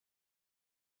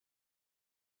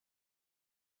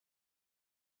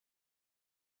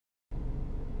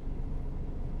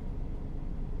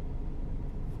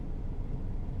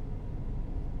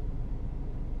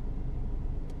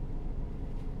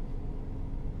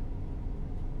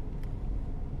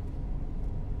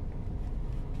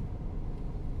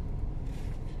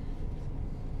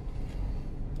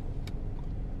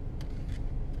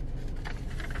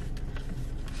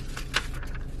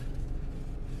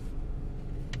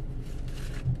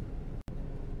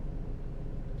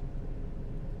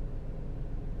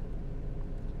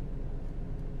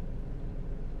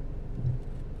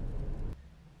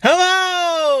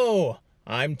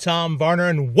I'm Tom Varner,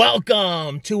 and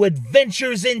welcome to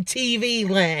Adventures in TV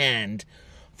Land.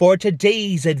 For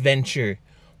today's adventure,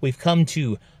 we've come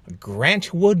to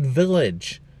Grantwood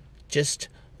Village, just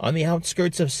on the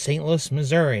outskirts of St. Louis,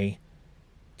 Missouri,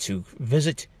 to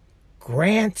visit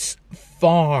Grant's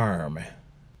Farm.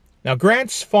 Now,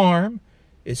 Grant's Farm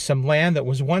is some land that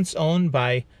was once owned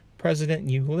by President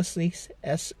Ulysses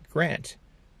S. Grant.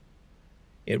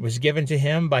 It was given to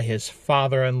him by his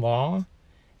father-in-law,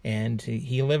 and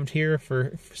he lived here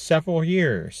for several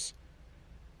years.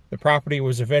 The property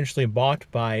was eventually bought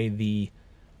by the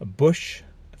Busch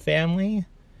family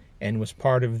and was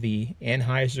part of the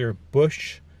Anheuser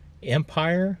Busch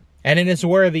empire. And it is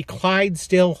where the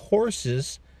Clydesdale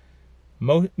horses,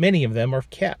 many of them, are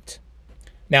kept.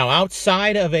 Now,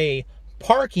 outside of a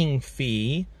parking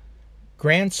fee,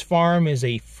 Grant's Farm is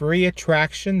a free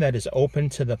attraction that is open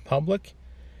to the public.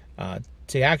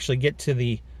 To actually get to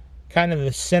the kind of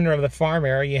the center of the farm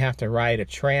area, you have to ride a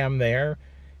tram there,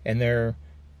 and there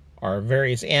are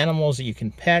various animals that you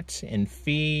can pet and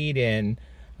feed and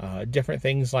different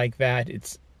things like that.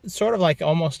 It's sort of like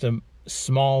almost a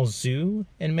small zoo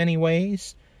in many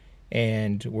ways,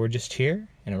 and we're just here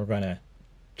and we're gonna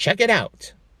check it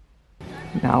out.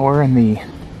 Now we're in the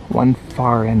one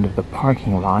far end of the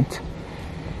parking lot.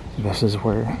 This is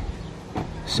where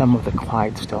some of the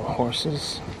Clydesdale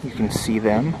horses, you can see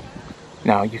them.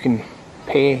 Now you can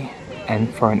pay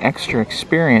for an extra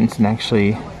experience and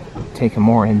actually take a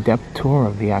more in-depth tour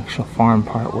of the actual farm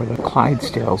part where the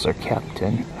Clydesdales are kept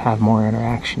and have more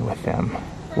interaction with them.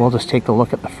 We'll just take a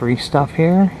look at the free stuff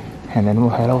here, and then we'll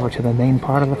head over to the main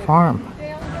part of the farm.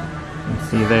 You can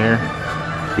see there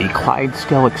the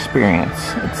Clydesdale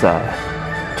experience. It's a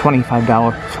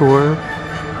 $25 tour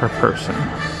per person.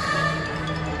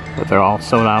 But they're all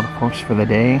sold out, of course, for the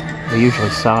day. They usually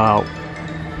sell out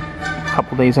a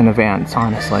couple days in advance,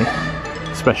 honestly,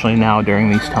 especially now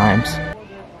during these times.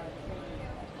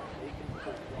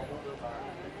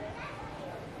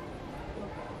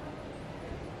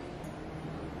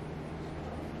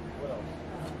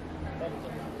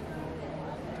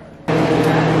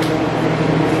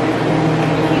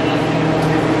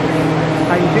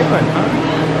 How you doing, huh?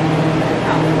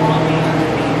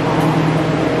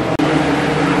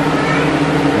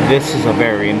 This is a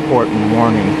very important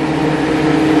warning.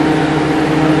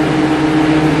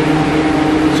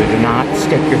 So do not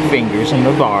stick your fingers in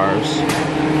the bars.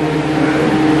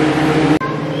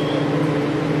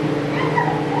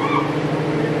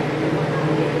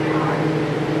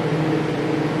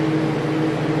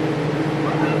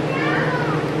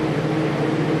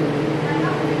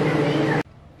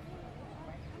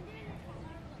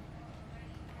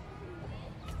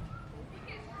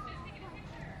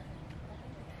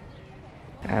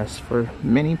 As for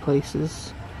many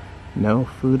places, no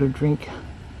food or drink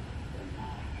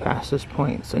past this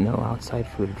point, so no outside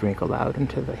food or drink allowed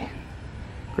into the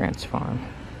Grant's Farm.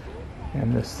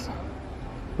 And this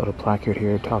little placard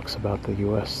here talks about the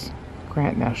U.S.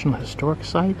 Grant National Historic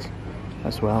Site,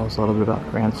 as well as a little bit about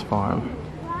Grant's Farm.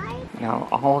 Now,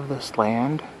 all of this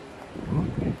land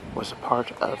was a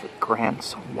part of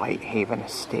Grant's Whitehaven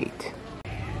estate.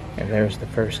 And there's the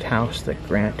first house that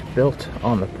Grant built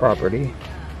on the property,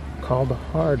 called the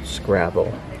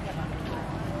Hardscrabble.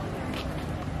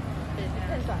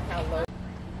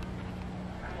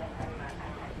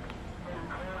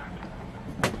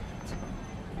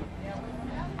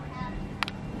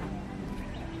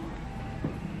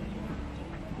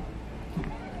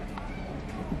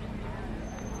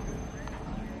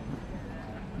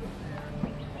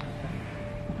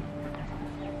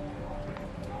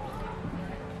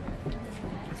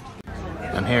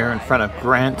 I'm here in front of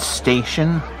Grant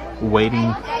Station,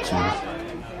 waiting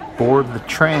to board the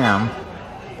tram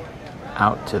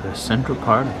out to the central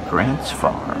part of Grant's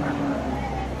Farm.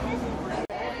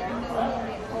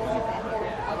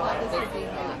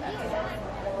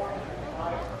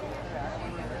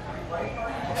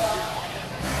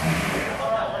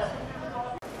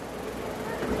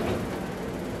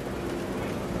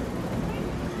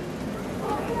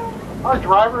 Our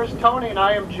driver is Tony and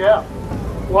I am Jeff.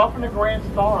 Welcome to Grant's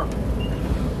Farm.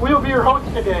 We will be your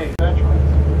hosts today,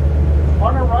 veterans.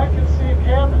 On our right, you'll see a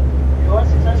cabin.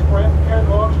 Ulysses S. Grant prepared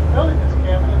the logs for building this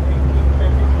cabin in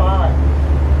 1855.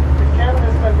 The cabin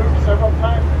has been moved several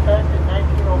times. In fact, in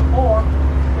 1904,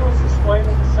 it was displayed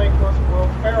at the St. Louis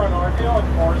World Fair on Art Hill in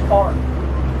Forest Park.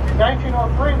 In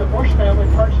 1903, the Busch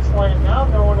family purchased land now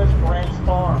known as Grant's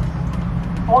Farm.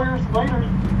 4 years later,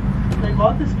 they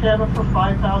bought this cabin for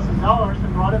 $5,000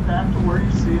 and brought it back to where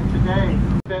you see it today.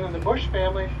 Been in the Busch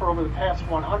family for over the past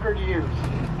 100 years.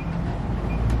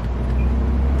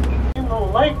 In the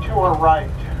lake to our right,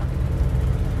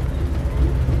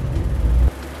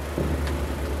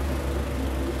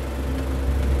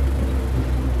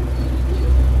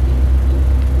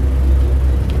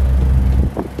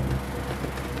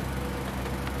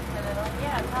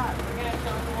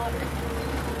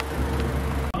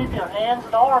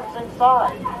 farms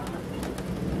inside.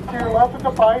 To your left is the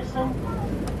bison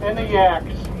and the yaks.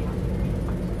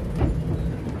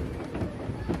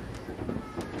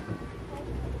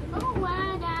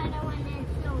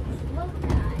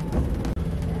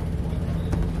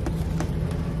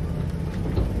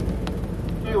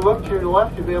 If you look to your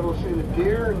left, you'll be able to see the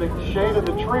deer in the shade of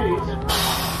the trees.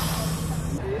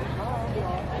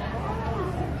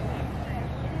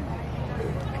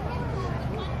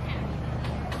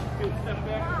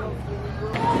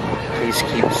 Please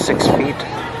keep 6 feet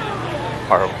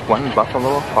or 1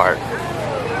 buffalo apart.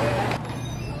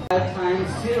 5 times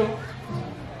 2.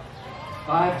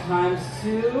 5 times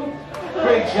 2.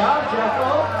 Great job, Jeffo.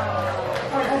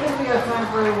 Alright, I think we have time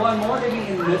for one more, maybe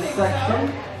in this section.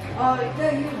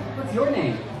 What's your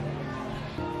name?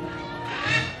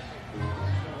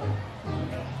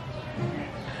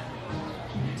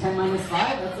 Ten minus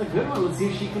 5? That's a good one. Let's see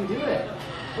if she can do it.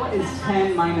 What is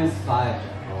 10 minus 5,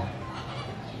 Jeffo?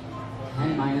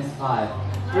 10 minus 5.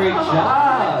 Great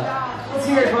job! Let's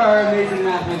hear it for our amazing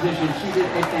mathematician. She did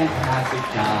a fantastic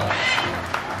job.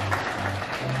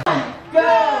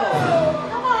 Go!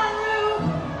 Come on, Lou!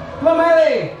 Come on,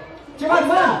 Miley! Cheer on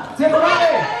Lou! Cheer for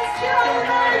Miley! Cheer on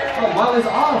Miley! Oh, Miley's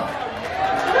off.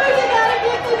 Lou, you gotta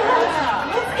get the notes.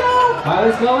 Let's go!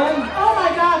 Miley's going? Oh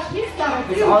my gosh, he's got a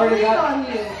He's few already trees got, on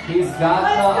you. he's got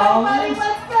Let's the go, buddy, almonds.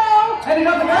 let's go! And he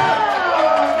got the ground.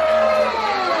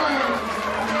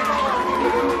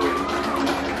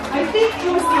 I think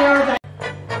it was the air that...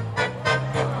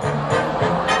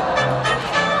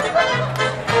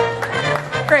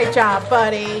 Great job,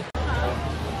 buddy.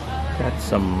 Got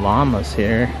some llamas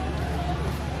here.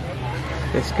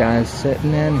 This guy's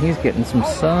sitting in, he's getting some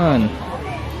sun.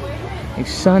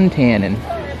 He's sun tanning.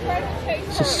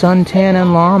 It's a sun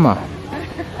tanning llama.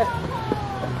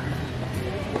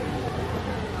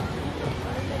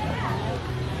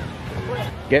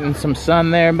 Getting some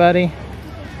sun there, buddy?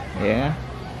 Yeah.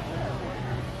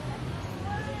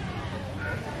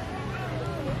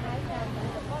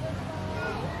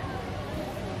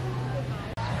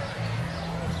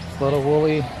 Little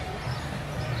woolly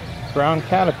brown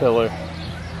caterpillar.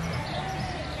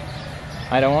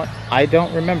 I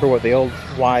don't remember what the old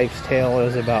wives' tale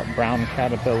is about brown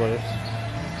caterpillars.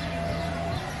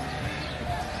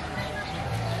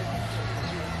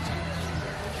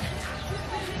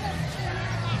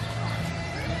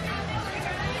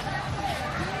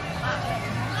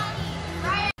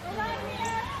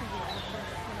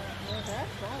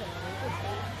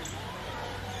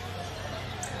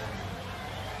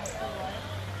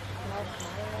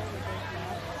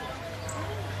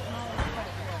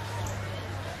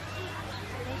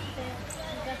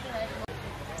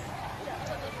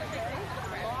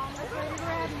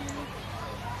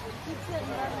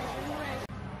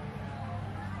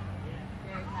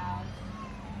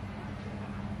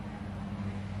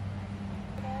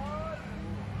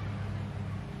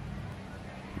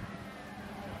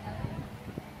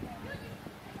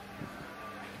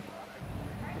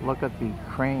 Look at the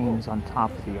cranes on top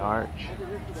of the arch.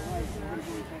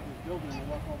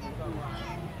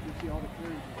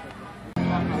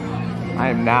 I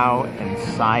am now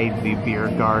inside the beer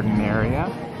garden area.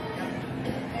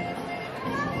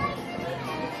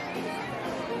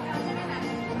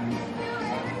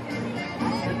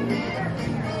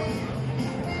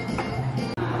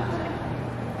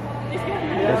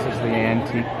 This is the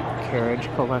antique carriage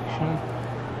collection.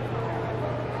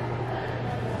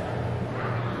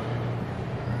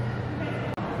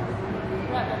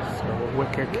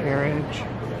 Wicker carriage.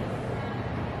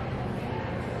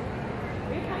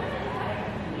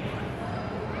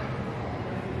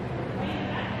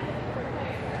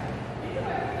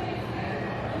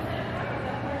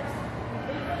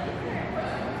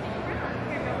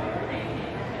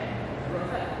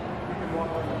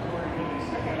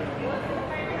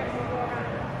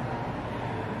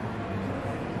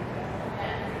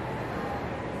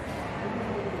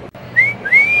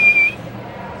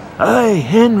 Hey,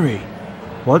 Henry,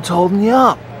 what's holding you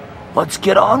up? Let's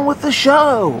get on with the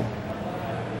show.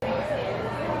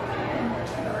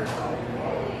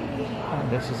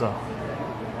 This is a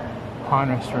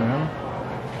harness room.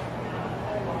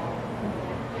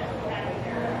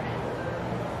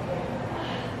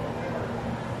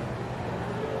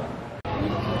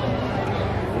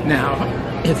 Now,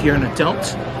 if you're an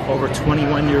adult over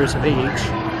 21 years of age,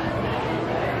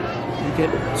 you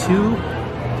get 2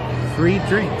 free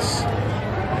drinks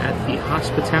at the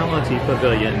hospitality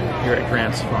pavilion here at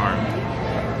Grant's Farm.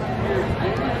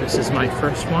 This is my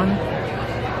first one.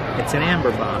 It's an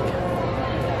Amberbach.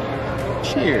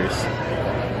 Cheers.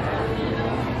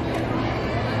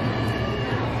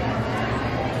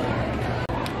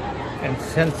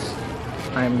 since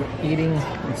I'm eating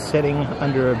and sitting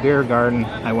under a beer garden,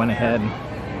 I went ahead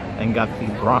and got the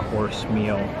bratwurst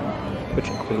meal, which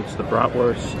includes the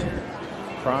bratwurst,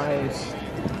 fries,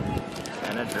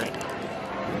 and a drink.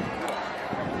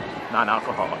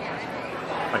 Non-alcoholic.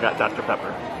 I got Dr.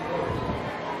 Pepper.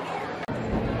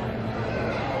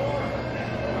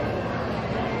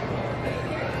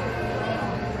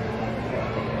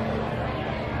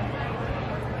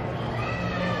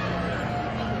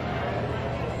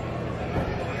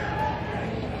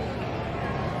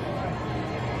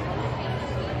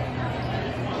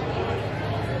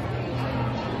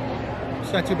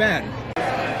 It's not too bad.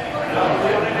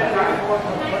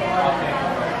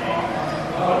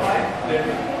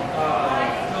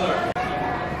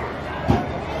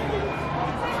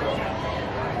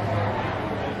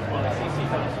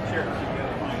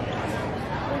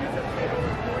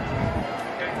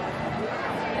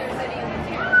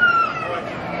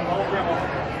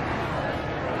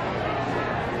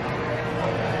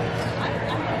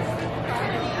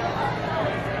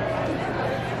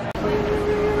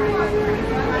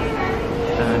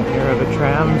 And here are the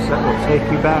trams that will take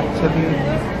you back to the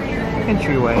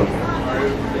entryway.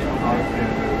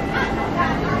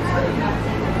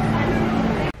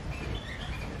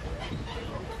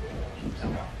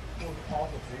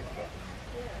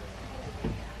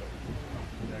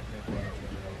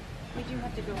 We do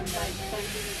have to go inside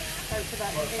to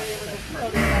that area with the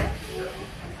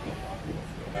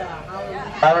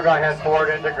Now we're going to head forward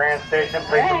into Grand Station.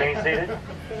 Please remain seated.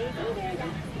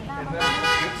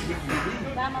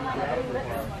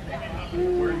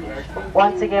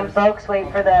 Once again, folks,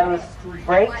 wait for those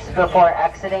brakes before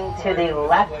exiting to the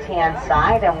left-hand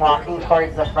side and walking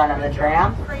towards the front of the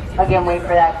tram. Again, wait for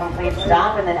that complete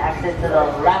stop and then exit to the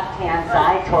left-hand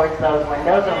side towards those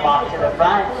windows and walk to the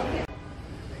front.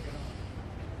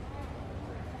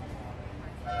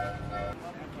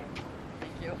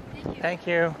 Thank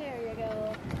you. There you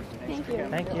go. Thank you.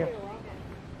 Thank you.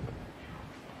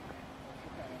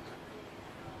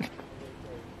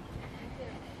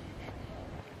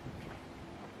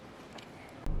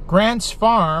 Grant's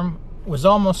farm was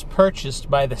almost purchased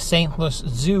by the St. Louis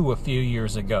Zoo a few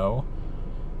years ago,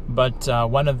 but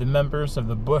one of the members of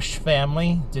the Busch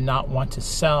family did not want to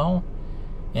sell,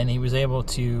 and he was able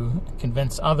to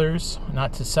convince others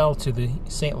not to sell to the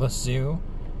St. Louis Zoo,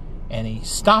 and he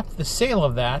stopped the sale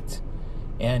of that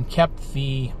and kept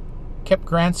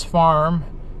Grant's farm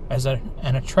as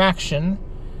an attraction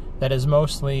that is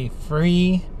mostly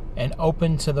free and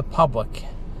open to the public.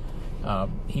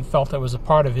 He felt it was a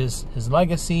part of his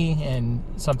legacy and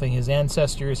something his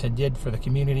ancestors had did for the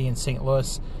community in St.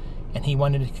 Louis, and he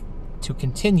wanted to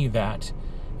continue that.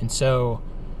 And so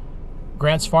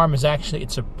Grant's farm is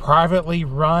it's a privately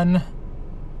run,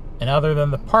 and other than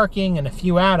the parking and a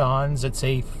few add-ons, it's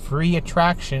a free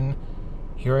attraction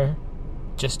here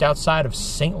just outside of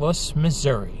St. Louis,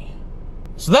 Missouri.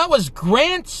 So that was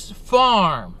Grant's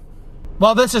farm.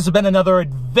 Well, this has been another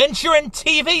adventure in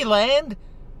TV land.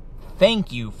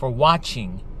 Thank you for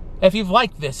watching. If you've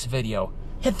liked this video,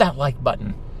 hit that like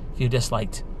button. If you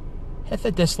disliked, hit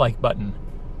the dislike button.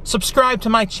 Subscribe to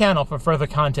my channel for further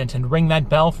content and ring that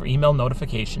bell for email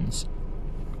notifications.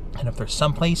 And if there's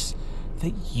someplace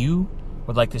that you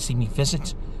would like to see me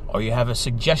visit, or you have a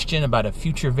suggestion about a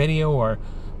future video or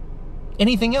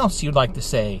anything else you'd like to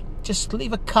say, just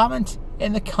leave a comment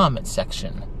in the comment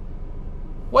section.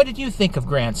 What did you think of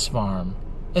Grant's farm?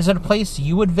 Is it a place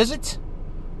you would visit?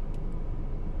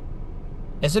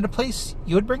 Is it a place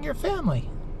you would bring your family?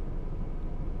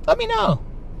 Let me know.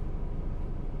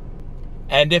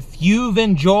 And if you've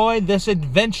enjoyed this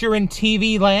adventure in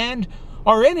TV land,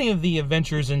 or any of the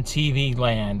adventures in TV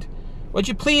land, would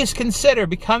you please consider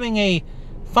becoming a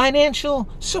financial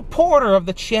supporter of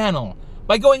the channel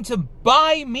by going to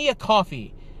Buy Me a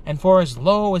Coffee, and for as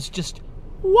low as just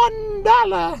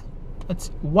 $1,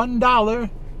 that's $1,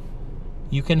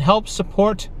 you can help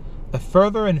support the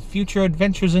further and future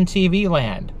adventures in TV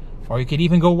land. Or you could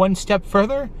even go one step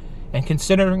further and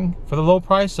considering for the low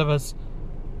price of as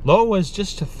low as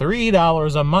just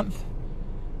 $3 a month,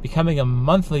 becoming a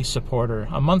monthly supporter,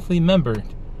 a monthly member,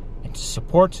 and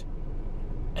support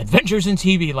Adventures in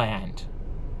TV Land.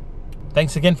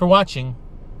 Thanks again for watching.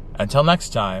 Until next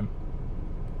time,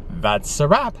 that's a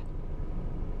wrap.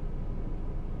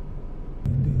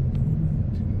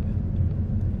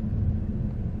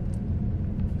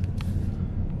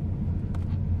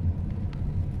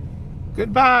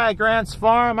 Goodbye, Grant's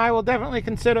farm. I will definitely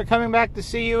consider coming back to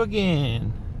see you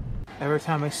again. Every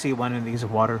time I see one of these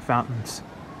water fountains,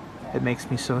 it makes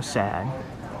me so sad.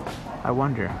 I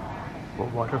wonder, will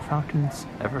water fountains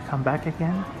ever come back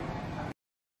again?